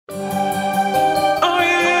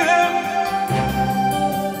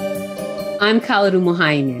I'm Khalida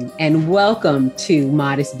Muhaimin, and welcome to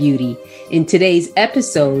Modest Beauty. In today's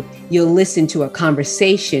episode, you'll listen to a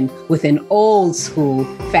conversation with an old school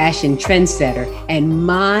fashion trendsetter and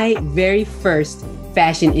my very first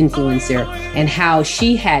fashion influencer, and how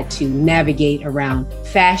she had to navigate around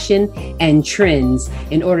fashion and trends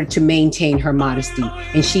in order to maintain her modesty.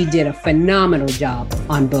 And she did a phenomenal job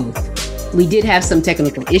on both. We did have some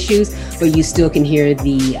technical issues, but you still can hear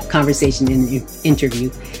the conversation in the interview.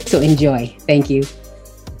 So enjoy. Thank you.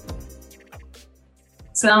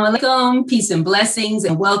 Assalamu alaikum, peace and blessings,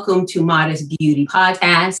 and welcome to Modest Beauty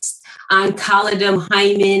Podcast. I'm Khalida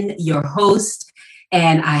Muhaimin, your host,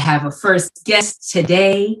 and I have a first guest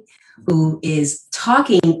today who is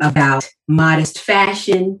talking about modest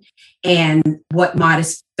fashion and what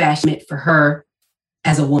modest fashion meant for her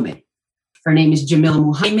as a woman. Her name is Jamila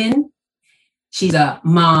Muhaimin. She's a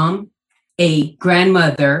mom, a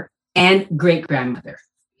grandmother, and great-grandmother.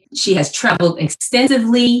 She has traveled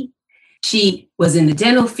extensively. She was in the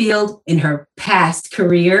dental field in her past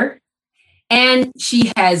career, and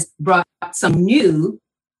she has brought some new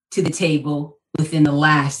to the table within the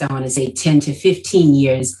last, 10 to 15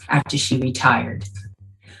 years after she retired.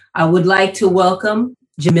 I would like to welcome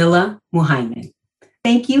Jamila Muhaimin.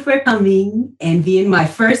 Thank you for coming and being my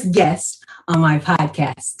first guest on my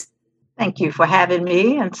podcast. Thank you for having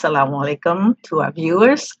me, and Assalamu alaikum to our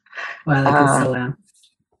viewers. Wa alaikum salam.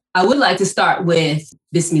 I would like to start with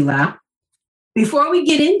Bismillah. Before we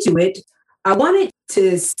get into it, I wanted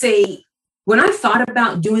to say, when I thought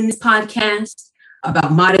about doing this podcast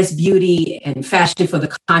about modest beauty and fashion for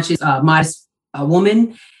the conscious, modest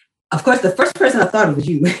woman, of course, the first person I thought of was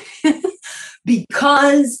you.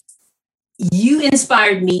 Because you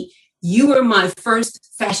inspired me. You were my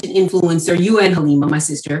first fashion influencer, you and Halima, my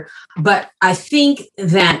sister. But I think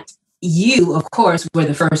that you, of course, were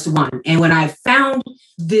the first one. And when I found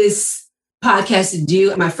this podcast to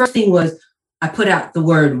do, my first thing was I put out the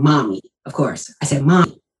word mommy, of course. I said,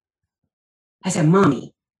 mommy.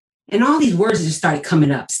 And all these words just started coming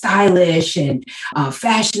up, stylish and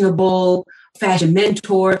fashionable, fashion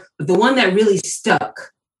mentor. But the one that really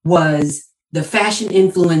stuck was the fashion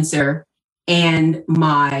influencer and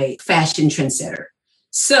my fashion trendsetter.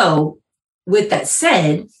 So with that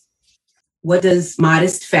said, what does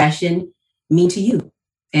modest fashion mean to you?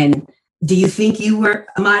 And do you think you were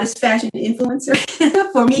a modest fashion influencer?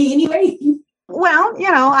 For me anyway. Well,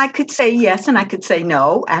 I could say yes and I could say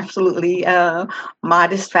no. Absolutely.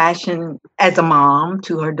 Modest fashion as a mom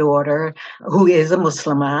to her daughter who is a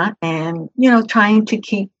Muslimah, and, trying to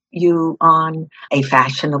keep you on a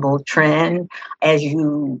fashionable trend as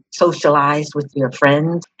you socialize with your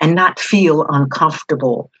friends and not feel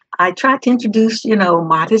uncomfortable. I try to introduce,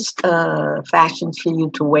 modest fashions for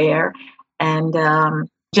you to wear and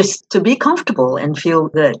just to be comfortable and feel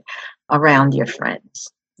good around your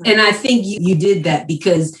friends. And I think you did that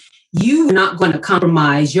because you were not going to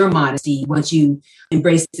compromise your modesty. Once you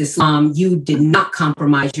embraced Islam, you did not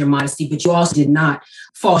compromise your modesty, but you also did not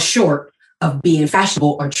fall short of being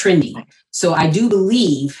fashionable or trendy. So I do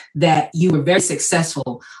believe that you were very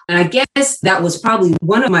successful. And I guess that was probably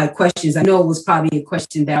one of my questions. I know it was probably a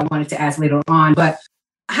question that I wanted to ask later on, but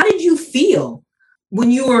how did you feel when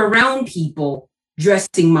you were around people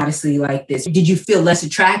dressing modestly like this? Did you feel less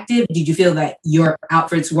attractive? Did you feel that your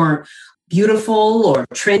outfits weren't beautiful or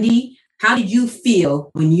trendy? How did you feel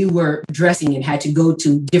when you were dressing and had to go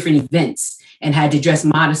to different events and had to dress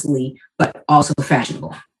modestly, but also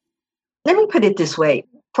fashionable? Let me put it this way.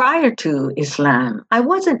 Prior to Islam, I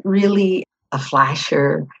wasn't really a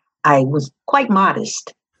flasher. I was quite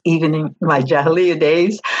modest, even in my Jahiliyyah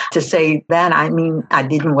days. To say that, I mean, I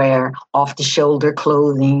didn't wear off-the-shoulder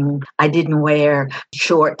clothing. I didn't wear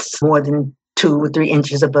shorts more than 2 or 3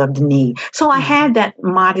 inches above the knee. So I had that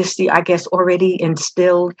modesty, I guess, already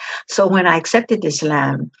instilled. So when I accepted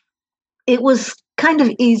Islam, it was kind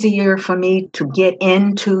of easier for me to get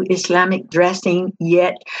into Islamic dressing,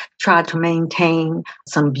 yet try to maintain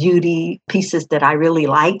some beauty pieces that I really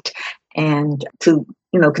liked, and to,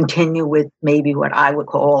 continue with maybe what I would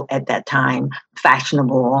call at that time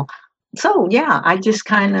fashionable. So, yeah, I just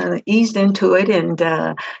kind of eased into it and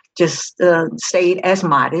just stayed as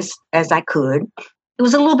modest as I could. It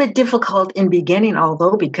was a little bit difficult in beginning,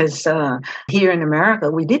 although, because here in America,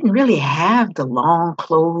 we didn't really have the long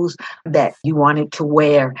clothes that you wanted to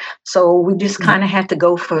wear. So we just kind of had to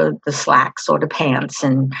go for the slacks or the pants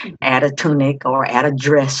and add a tunic or add a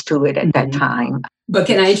dress to it at that time. But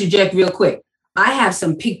can I interject real quick? I have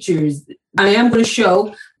some pictures. I am going to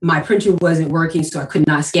show. My printer wasn't working, so I could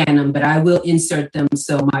not scan them, but I will insert them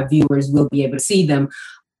so my viewers will be able to see them.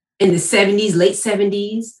 In the 70s, late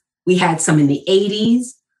 70s, we had some in the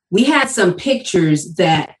 80s. we had some pictures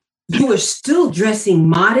that you were still dressing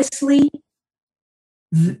modestly,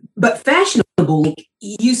 but fashionable. Like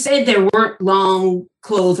you said there weren't long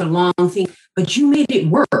clothes or long things, but you made it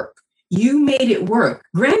work. You made it work.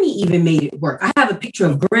 Grammy even made it work. I have a picture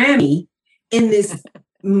of Grammy in this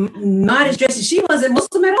modest dress. She wasn't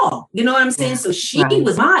Muslim at all. You know what I'm saying? So she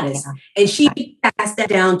was modest, and she passed that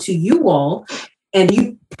down to you all, and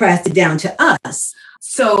you passed it down to us.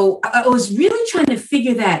 So I was really trying to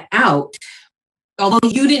figure that out. Although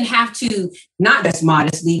you didn't have to not dress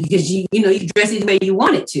modestly because you dress it the way you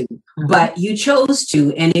wanted to, but you chose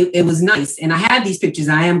to, and it was nice. And I have these pictures.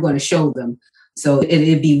 I am going to show them. So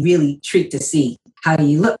it'd be really treat to see how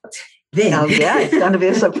you looked then. Oh, yeah, it's going to be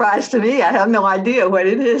a surprise to me. I have no idea what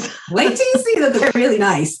it is. Wait till you see them. They're really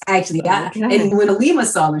nice, actually. Okay. And when Alima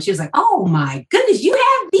saw them, she was like, "Oh my goodness, you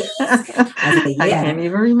have these!" I was like, yeah. I can't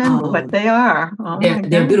even remember what they are. Oh,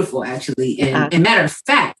 they're beautiful, actually. And matter of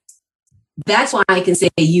fact, that's why I can say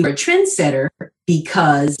you are a trendsetter,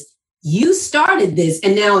 because you started this,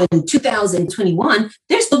 and now in 2021,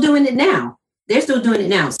 they're still doing it now.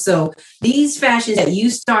 So these fashions that you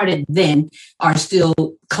started then are still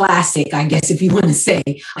classic, I guess, if you want to say,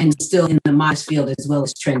 and still in the modest field as well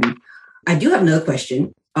as trendy. I do have another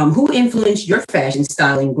question. Who influenced your fashion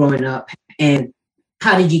styling growing up, and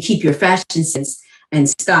how did you keep your fashion sense and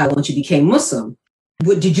style once you became Muslim?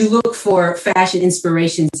 Did you look for fashion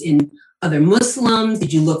inspirations in other Muslims?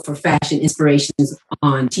 Did you look for fashion inspirations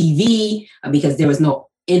on TV? Because there was no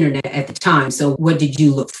internet at the time. So what did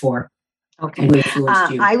you look for? Okay.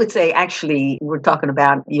 I would say, actually, we're talking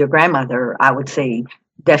about your grandmother. I would say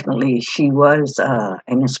definitely she was an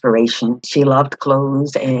inspiration. She loved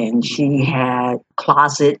clothes, and she had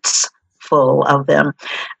closets full of them.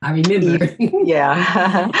 I remember.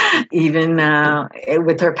 Even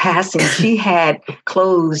with her passing, she had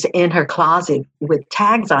clothes in her closet with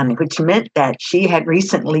tags on it, which meant that she had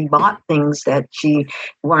recently bought things that she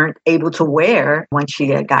weren't able to wear when she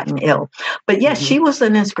had gotten ill. But yes, she was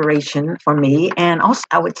an inspiration for me. And also,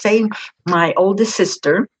 I would say my oldest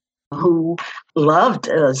sister, who loved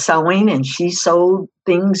sewing, and she sewed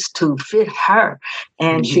things to fit her.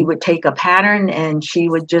 And she would take a pattern and she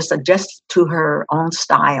would just adjust to her own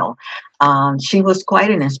style. She was quite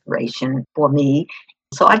an inspiration for me.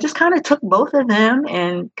 So I just kind of took both of them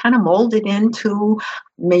and kind of molded into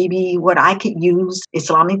maybe what I could use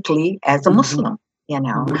Islamically as a Muslim.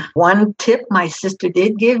 One tip my sister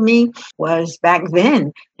did give me was, back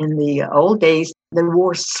then in the old days, they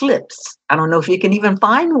wore slips. I don't know if you can even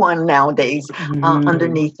find one nowadays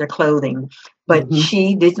underneath their clothing. But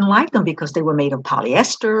she didn't like them because they were made of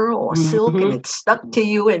polyester or silk, and it stuck to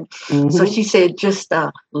you. And so she said, just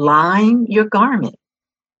line your garment.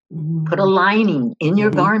 Put a lining in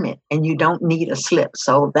your garment, and you don't need a slip.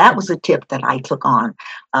 So that was a tip that I took on,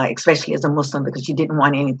 especially as a Muslim, because you didn't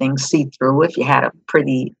want anything see-through. If you had a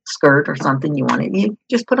pretty skirt or something you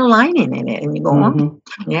just put a lining in it and you go on.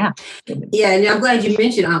 Yeah. Yeah, and I'm glad you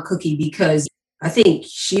mentioned Aunt Cookie, because I think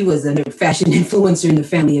she was a fashion influencer in the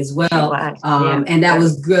family as well. And that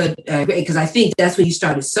was good, because I think that's when you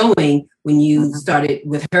started sewing, when you started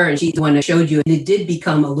with her, and she's the one that showed you. And it did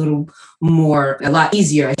become a lot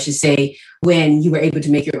easier, I should say, when you were able to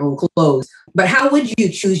make your own clothes. But how would you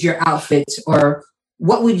choose your outfits, or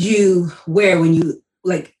what would you wear when you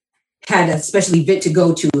had a special event to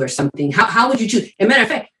go to or something? How would you choose? As a matter of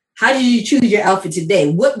fact, how did you choose your outfit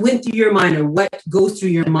today? What went through your mind, or what goes through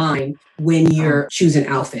your mind when you're choosing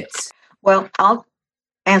outfits? Well, I'll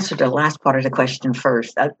answer the last part of the question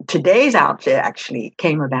first. Today's outfit actually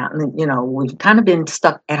came about, and we've kind of been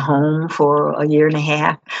stuck at home for a year and a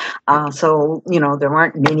half. So there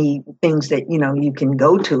weren't many things that you can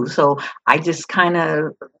go to. So I just kind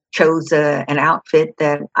of chose an outfit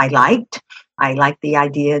that I liked. I like the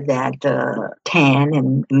idea that tan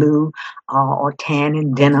and blue or tan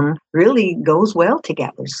and denim really goes well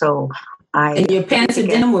together. So and your pants are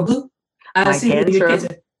denim or blue? My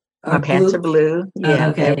pants are blue.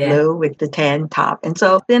 Yeah, they're blue with the tan top. And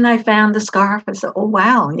so then I found the scarf and said, oh,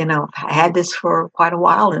 wow, I had this for quite a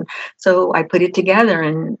while. And so I put it together,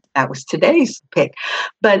 and that was today's pick.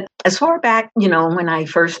 But as far back, when I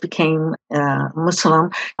first became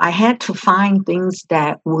Muslim, I had to find things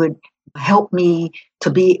that would help me to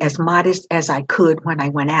be as modest as I could when I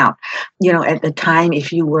went out. At the time,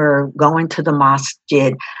 if you were going to the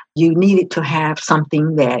masjid, you needed to have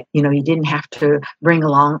something that, you didn't have to bring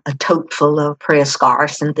along a tote full of prayer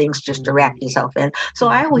scarves and things just to wrap yourself in. So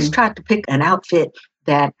I always tried to pick an outfit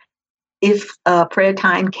that, if prayer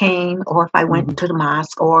time came, or if I went to the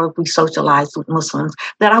mosque, or if we socialized with Muslims,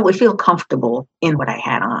 that I would feel comfortable in what I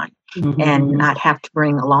had on and not have to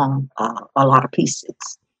bring along a lot of pieces.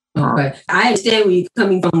 Okay. I understand where you're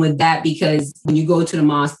coming from with that, because when you go to the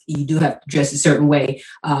mosque, you do have to dress a certain way.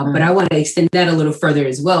 But I want to extend that a little further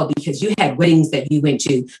as well, because you had weddings that you went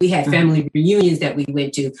to. We had family reunions that we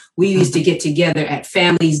went to. We used to get together at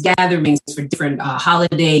families gatherings for different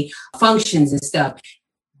holiday functions and stuff.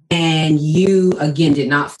 And you, again, did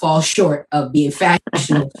not fall short of being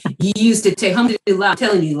fashionable. You used to take, alhamdulillah, I'm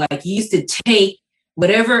telling you, like, you used to take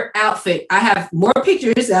whatever outfit. I have more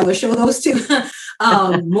pictures. I will show those too.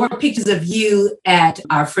 More pictures of you at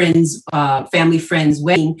our friends, family friends'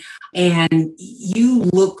 wedding, and you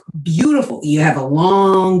look beautiful. You have a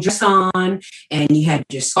long dress on, and you had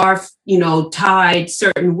your scarf, tied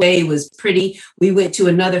certain way. It was pretty. We went to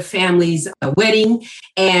another family's wedding,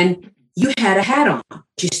 and you had a hat on.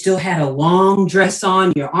 You still had a long dress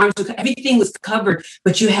on. Your arms, everything was covered,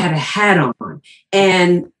 but you had a hat on.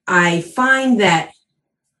 And I find that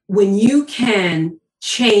when you can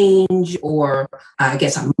change, or I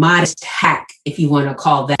guess a modest hack, if you want to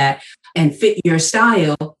call that, and fit your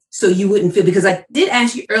style, so you wouldn't feel, because I did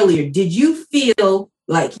ask you earlier, did you feel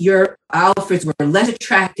like your outfits were less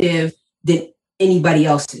attractive than anybody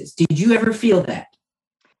else's? Did you ever feel that?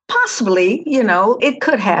 Possibly, it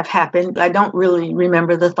could have happened. I don't really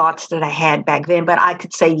remember the thoughts that I had back then, but I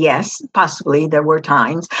could say yes, possibly there were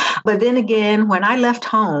times. But then again, when I left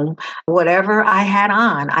home, whatever I had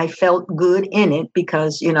on, I felt good in it,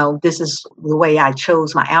 because, this is the way I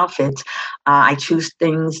chose my outfits. I choose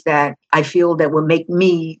things that I feel that will make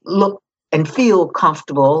me look and feel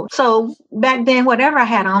comfortable. So back then, whatever I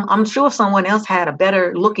had on, I'm sure someone else had a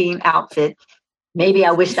better looking outfit. Maybe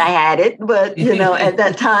I wished I had it, but, at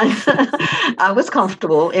that time, I was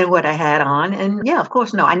comfortable in what I had on. And yeah, of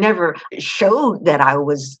course, no, I never showed that I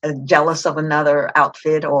was jealous of another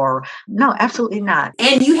outfit, or no, absolutely not.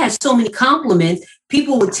 And you had so many compliments.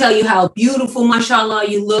 People would tell you how beautiful, mashallah,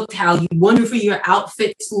 you looked, how wonderful your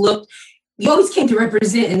outfits looked. You always came to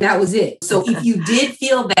represent, and that was it. So if you did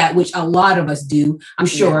feel that, which a lot of us do, I'm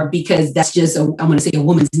sure, because that's just, I'm going to say, a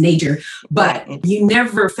woman's nature, but you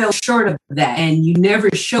never fell short of that, and you never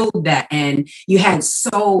showed that. And you had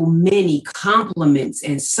so many compliments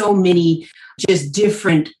and so many just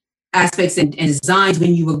different aspects and designs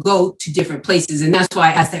when you would go to different places. And that's why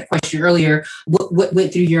I asked that question earlier. What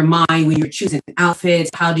went through your mind when you were choosing outfits?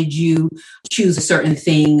 How did you choose a certain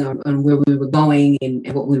thing on where we were going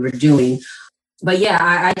and what we were doing? But yeah,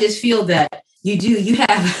 I just feel that you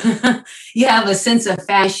have you have a sense of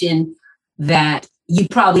fashion that you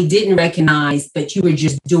probably didn't recognize, but you were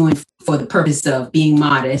just doing for the purpose of being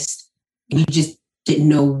modest, and you just didn't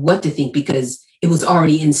know what to think because it was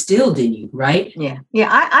already instilled in you, right? Yeah.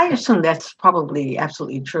 I assume that's probably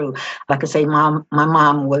absolutely true. Like I say, my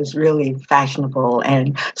mom was really fashionable.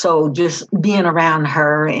 And so just being around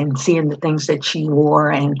her and seeing the things that she wore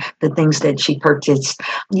and the things that she purchased,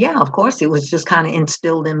 yeah, of course, it was just kind of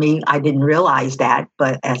instilled in me. I didn't realize that.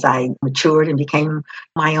 But as I matured and became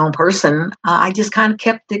my own person, I just kind of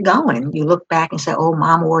kept it going. You look back and say, oh,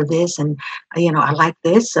 mom wore this, and, I like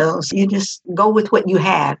this. So you just go with what you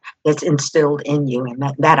have that's instilled in you, and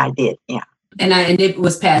that I did, yeah. And it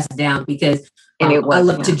was passed down, because I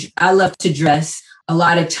love to dress. A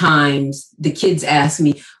lot of times the kids ask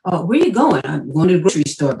me, "Oh, where are you going?" I'm going to the grocery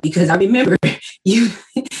store, because I remember you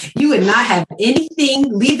would not have anything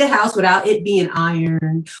leave the house without it being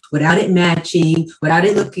ironed, without it matching, without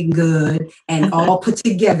it looking good and all put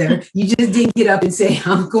together. You just didn't get up and say,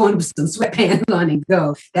 "I'm going with some sweatpants on and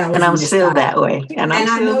go." And I'm still that way. And I'm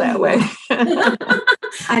still that way.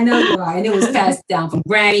 I know you are. And it was passed down from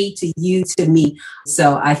Granny to you to me.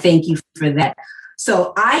 So I thank you for that.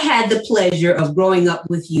 So I had the pleasure of growing up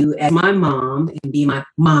with you as my mom and be my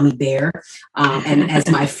mommy bear. And as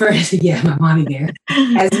my first, my mommy bear,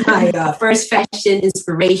 as my first fashion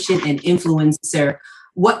inspiration and influencer.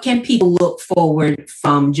 What can people look forward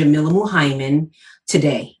from Jamila Muhaimin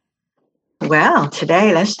today? Well,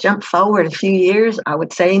 today, let's jump forward a few years. I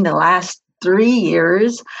would say in the last 3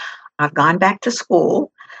 years, I've gone back to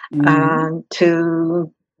school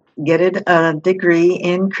to get a degree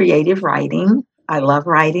in creative writing. I love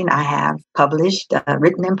writing. I have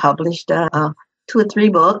written and published 2 or 3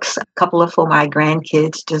 books, a couple of for my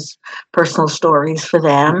grandkids, just personal stories for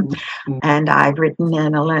them. Mm-hmm. And I've written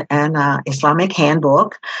an Islamic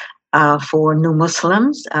handbook for new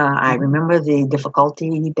Muslims. I remember the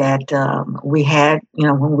difficulty that we had,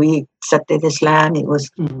 when we accepted Islam. It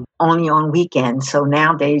was only on weekends. So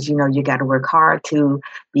nowadays, you got to work hard to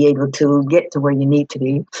be able to get to where you need to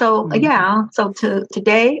be. So, so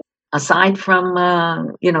today, aside from,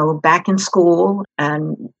 back in school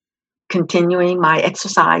and continuing my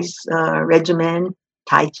exercise regimen,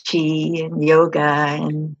 Tai Chi and yoga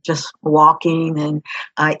and just walking and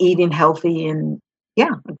eating healthy. And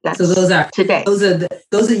yeah, that's so today.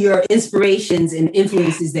 Those are your inspirations and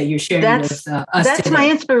influences that you're sharing with us That's today. my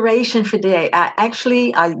inspiration for today.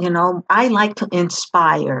 I like to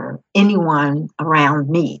inspire anyone around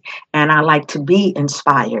me, and I like to be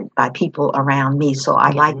inspired by people around me. So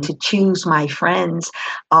I like to choose my friends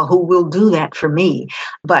who will do that for me.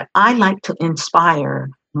 But I like to inspire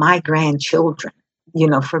my grandchildren.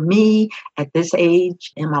 For me at this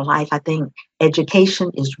age in my life, I think education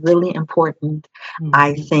is really important.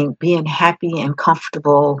 I think being happy and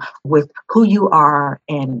comfortable with who you are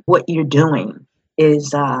and what you're doing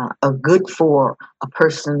is a good for a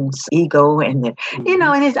person's ego, and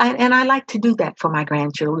I like to do that for my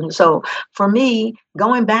grandchildren. So for me,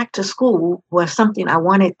 going back to school was something I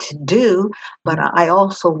wanted to do, but I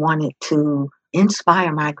also wanted to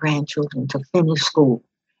inspire my grandchildren to finish school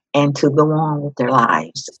and to go on with their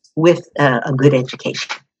lives with a good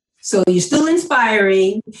education. So you're still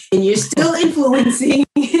inspiring and you're still influencing,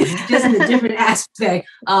 just in a different aspect.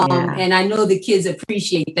 And I know the kids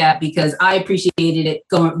appreciate that, because I appreciated it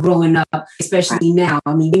growing up, especially now.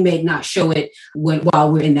 I mean, we may not show it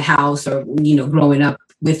while we're in the house or, growing up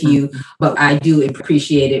with you, but I do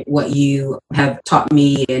appreciate it, what you have taught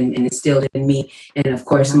me and instilled in me. And of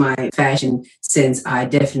course, my fashion sense, I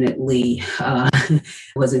definitely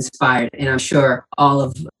was inspired. And I'm sure all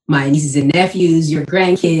of my nieces and nephews, your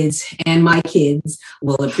grandkids, and my kids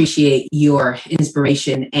will appreciate your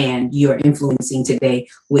inspiration and your influencing today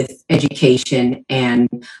with education and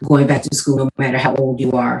going back to school, no matter how old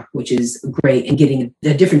you are, which is great, and getting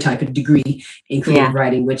a different type of degree in creative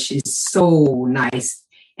writing, which is so nice.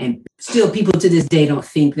 And still people to this day don't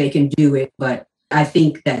think they can do it, but I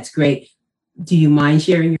think that's great. Do you mind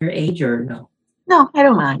sharing your age or no? No, I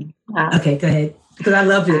don't mind. Okay, go ahead. Because I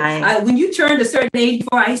love it. When you turned a certain age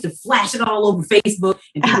before, I used to flash it all over Facebook.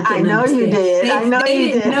 And I know you did.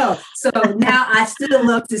 They didn't know. So now I still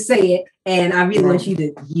love to say it, and I really want you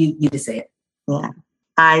to say it. Yeah,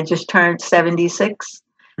 I just turned 76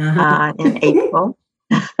 in April.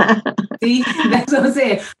 See, that's what I'm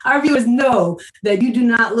saying. Our viewers know that you do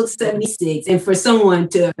not look 76, and for someone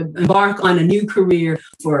to embark on a new career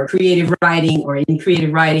for creative writing or in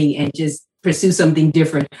creative writing and just pursue something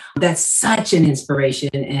different, that's such an inspiration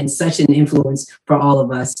and such an influence for all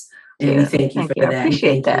of us. And we thank you for that. I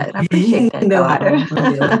appreciate that.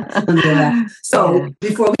 So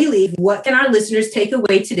before we leave, what can our listeners take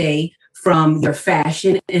away today from your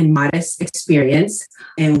fashion and modest experience?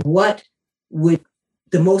 And what would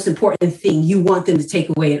the most important thing you want them to take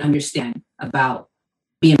away and understand about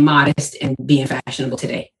being modest and being fashionable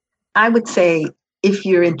today? I would say, if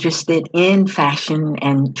you're interested in fashion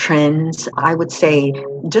and trends, I would say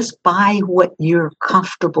just buy what you're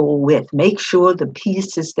comfortable with. Make sure the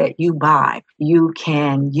pieces that you buy, you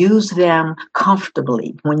can use them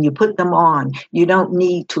comfortably. When you put them on, you don't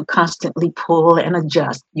need to constantly pull and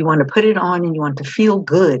adjust. You want to put it on and you want to feel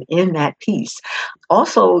good in that piece.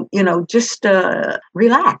 Also, just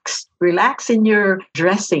relax. Relax in your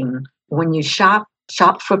dressing. When you shop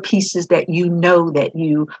for pieces that you know that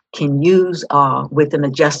you can use with an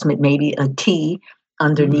adjustment, maybe a tee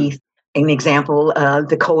underneath. An example,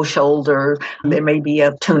 the cold shoulder. There may be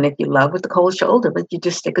a tunic you love with the cold shoulder, but you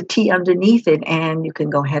just stick a tee underneath it and you can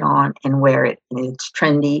go head on and wear it. And it's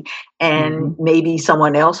trendy. And maybe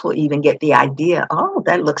someone else will even get the idea, oh,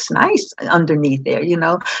 that looks nice underneath there,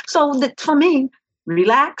 So for me,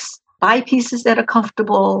 relax. Buy pieces that are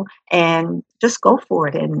comfortable and just go for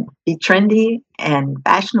it and be trendy and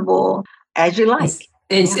fashionable as you like.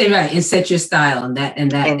 And set your style, and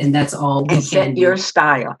that's all we can set do. Your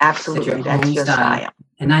style. Absolutely. That's your style.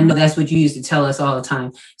 And I know that's what you used to tell us all the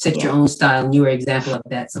time. Set your own style, and you were an example of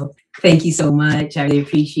that. So thank you so much. I really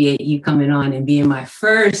appreciate you coming on and being my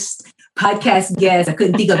first podcast guest. I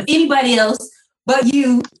couldn't think of anybody else but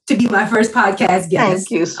you to be my first podcast guest.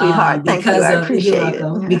 Thank you, sweetheart. Thank you. I appreciate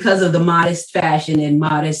it. Because of the modest fashion and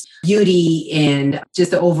modest beauty and just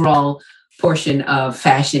the overall portion of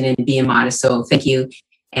fashion and being modest. So thank you.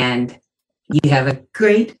 And you have a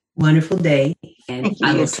great, wonderful day. And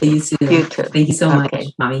I will see you soon. You too. Thank you so much,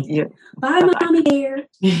 Mommy. Bye, Mommy dear.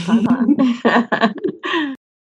 Bye-bye.